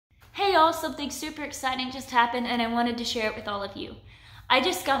y'all, something super exciting just happened and I wanted to share it with all of you. I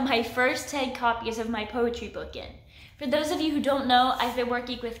just got my first 10 copies of my poetry book in. For those of you who don't know, I've been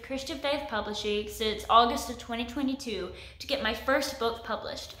working with Christian Faith Publishing since August of 2022 to get my first book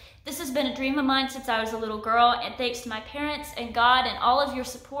published. This has been a dream of mine since I was a little girl, and thanks to my parents and God and all of your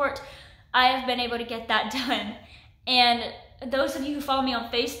support, I have been able to get that done. And those of you who follow me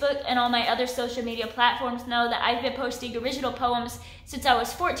on Facebook and all my other social media platforms know that I've been posting original poems since I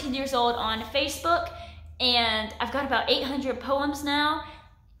was 14 years old on Facebook, and I've got about 800 poems now,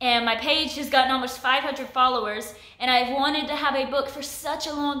 and my page has gotten almost 500 followers, and I've wanted to have a book for such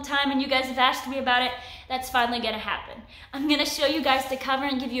a long time, and you guys have asked me about it. That's finally gonna happen. I'm gonna show you guys the cover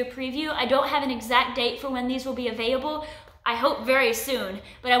and give you a preview. I don't have an exact date for when these will be available. I hope very soon,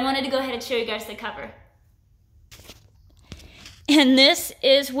 but I wanted to go ahead and show you guys the cover. And this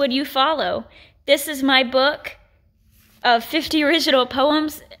is Would You Follow? This is my book of 50 original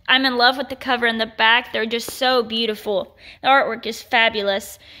poems. I'm in love with the cover and the back. They're just so beautiful. The artwork is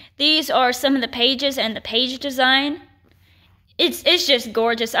fabulous. These are some of the pages and the page design. It's just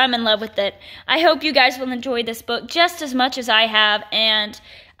gorgeous. I'm in love with it. I hope you guys will enjoy this book just as much as I have, and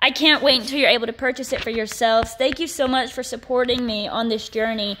I can't wait until you're able to purchase it for yourselves. Thank you so much for supporting me on this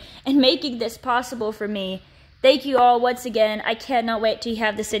journey and making this possible for me. Thank you all once again. I cannot wait till you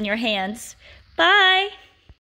have this in your hands. Bye!